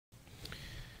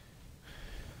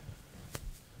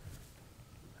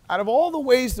out of all the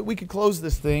ways that we could close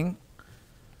this thing,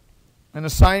 an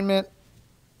assignment,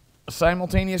 a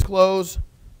simultaneous close,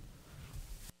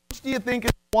 which do you think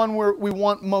is the one where we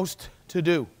want most to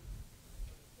do?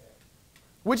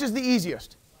 Which is the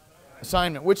easiest?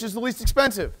 Assignment. Which is the least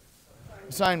expensive?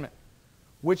 Assignment.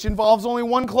 Which involves only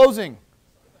one closing?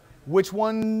 Which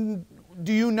one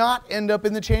do you not end up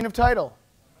in the chain of title?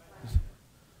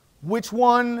 Which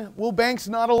one will banks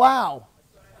not allow?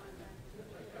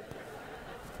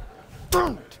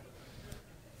 Darn it.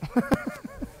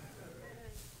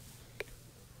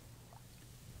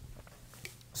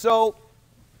 So,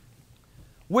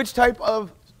 which type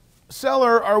of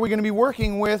seller are we going to be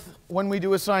working with when we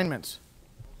do assignments?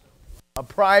 A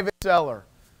private seller.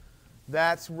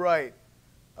 That's right.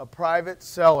 A private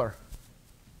seller.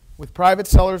 With private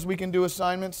sellers, we can do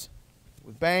assignments.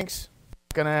 With banks,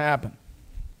 it's going to happen.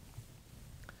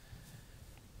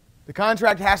 The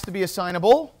contract has to be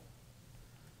assignable.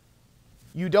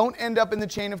 You don't end up in the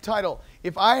chain of title.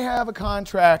 If I have a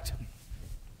contract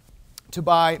to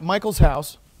buy Michael's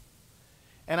house,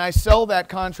 and I sell that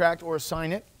contract or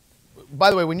assign it, by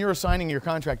the way, when you're assigning your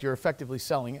contract, you're effectively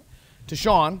selling it, to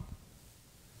Sean.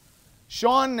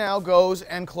 Sean now goes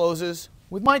and closes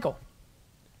with Michael.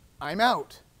 I'm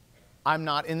out. I'm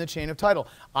not in the chain of title.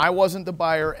 I wasn't the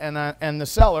buyer and the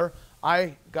seller.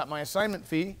 I got my assignment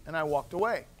fee and I walked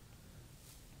away.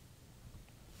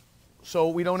 So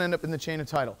we don't end up in the chain of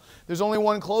title. There's only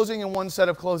one closing and one set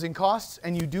of closing costs,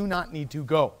 and you do not need to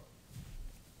go.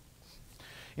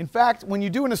 In fact, when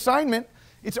you do an assignment,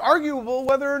 it's arguable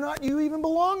whether or not you even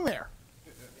belong there.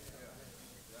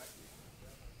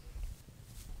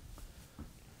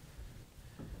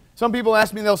 Some people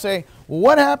ask me, they'll say, well,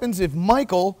 what happens if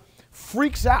Michael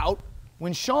freaks out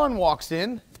when Sean walks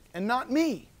in and not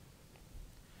me?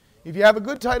 If you have a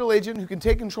good title agent who can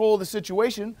take control of the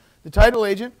situation, the title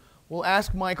agent will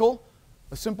ask Michael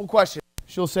a simple question.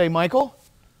 She'll say, Michael,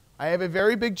 I have a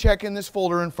very big check in this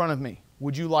folder in front of me.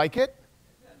 Would you like it?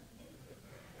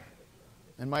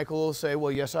 And Michael will say,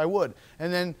 well, yes, I would.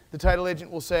 And then the title agent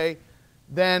will say,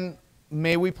 then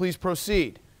may we please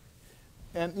proceed?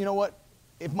 And you know what?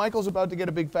 If Michael's about to get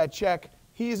a big fat check,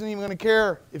 he isn't even going to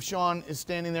care if Sean is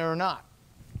standing there or not.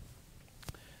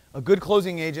 A good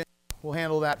closing agent will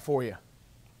handle that for you.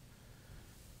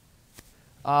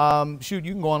 Shoot,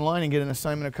 you can go online and get an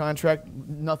assignment of contract,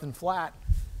 nothing flat.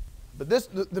 But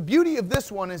the beauty of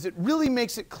this one is it really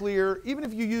makes it clear, even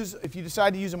if you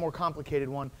decide to use a more complicated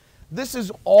one, this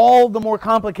is all the more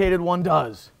complicated one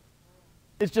does.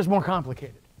 It's just more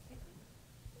complicated.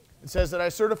 It says that I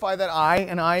certify that I,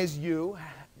 and I is you,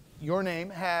 your name,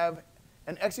 have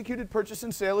an executed purchase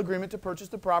and sale agreement to purchase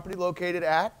the property located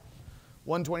at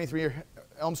 123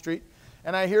 Elm Street,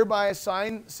 and I hereby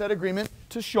assign said agreement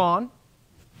to Sean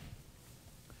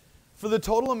for the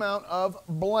total amount of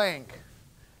blank.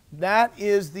 That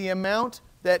is the amount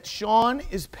that Sean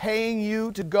is paying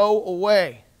you to go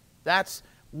away. That's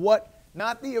what,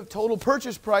 not the total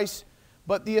purchase price,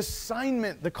 but the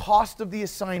assignment, the cost of the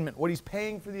assignment, what he's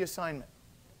paying for the assignment.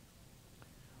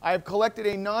 I have collected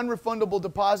a non-refundable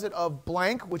deposit of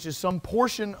blank, which is some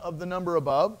portion of the number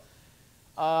above,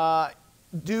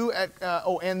 due at,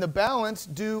 and the balance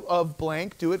due of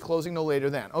blank, due at closing no later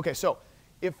than. Okay, so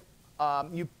if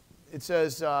it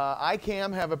says, I,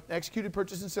 Cam, have an executed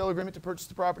purchase and sale agreement to purchase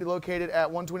the property located at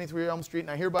 123 Elm Street,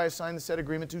 and I hereby assign the said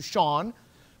agreement to Sean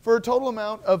for a total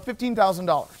amount of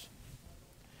 $15,000.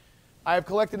 I have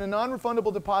collected a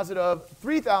non-refundable deposit of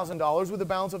 $3,000 with a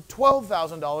balance of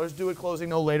 $12,000 due at closing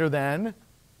no later than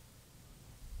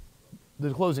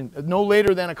no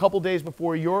later than a couple days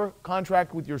before your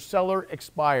contract with your seller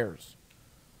expires.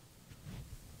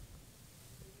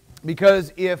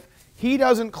 Because if he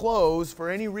doesn't close for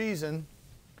any reason,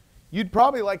 you'd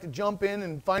probably like to jump in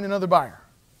and find another buyer.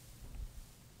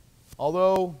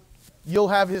 Although you'll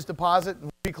have his deposit, and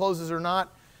whether he closes or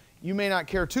not, you may not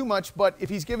care too much, but if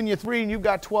he's giving you 3 and you've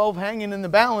got 12 hanging in the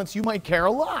balance, you might care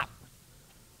a lot.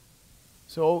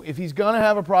 So if he's going to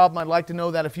have a problem, I'd like to know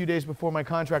that a few days before my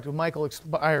contract with Michael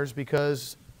expires,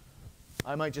 because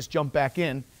I might just jump back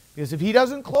in. Because if he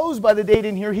doesn't close by the date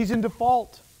in here, he's in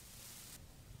default.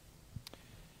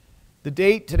 The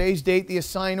date, today's date, the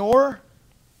assignor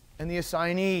and the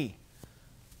assignee.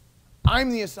 I'm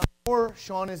the assignor,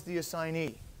 Sean is the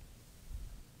assignee.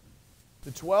 The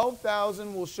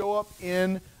 $12,000 will show up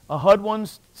in a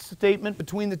HUD-1 statement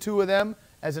between the two of them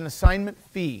as an assignment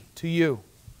fee to you.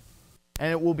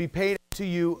 And it will be paid to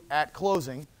you at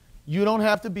closing. You don't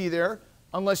have to be there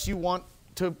unless you want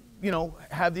to,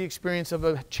 have the experience of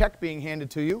a check being handed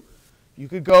to you. You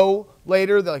could go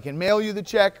later, they can mail you the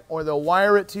check, or they'll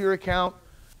wire it to your account.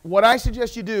 what I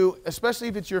suggest you do, especially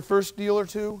if it's your first deal or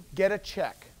two, get a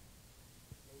check.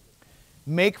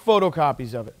 Make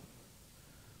photocopies of it.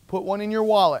 Put one in your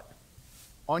wallet,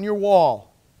 on your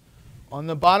wall, on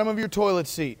the bottom of your toilet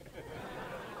seat,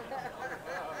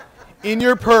 in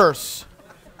your purse,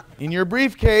 in your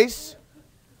briefcase,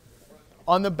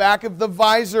 on the back of the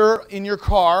visor in your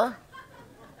car,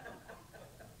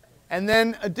 and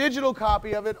then a digital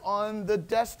copy of it on the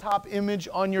desktop image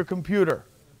on your computer.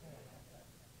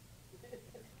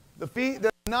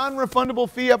 The non-refundable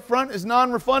fee up front is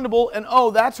non-refundable, and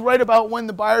oh, that's right about when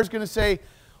the buyer's going to say,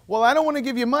 well, I don't want to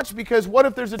give you much because what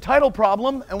if there's a title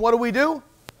problem, and what do?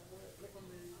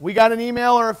 We got an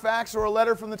email or a fax or a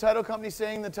letter from the title company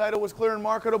saying the title was clear and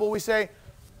marketable. We say,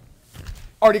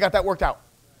 already got that worked out.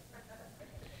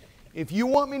 If you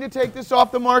want me to take this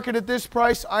off the market at this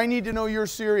price, I need to know you're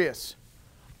serious.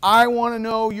 I want to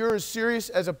know you're as serious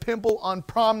as a pimple on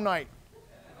prom night.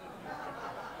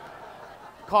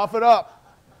 Cough it up.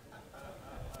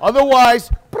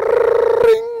 Otherwise,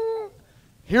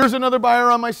 here's another buyer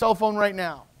on my cell phone right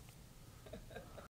now.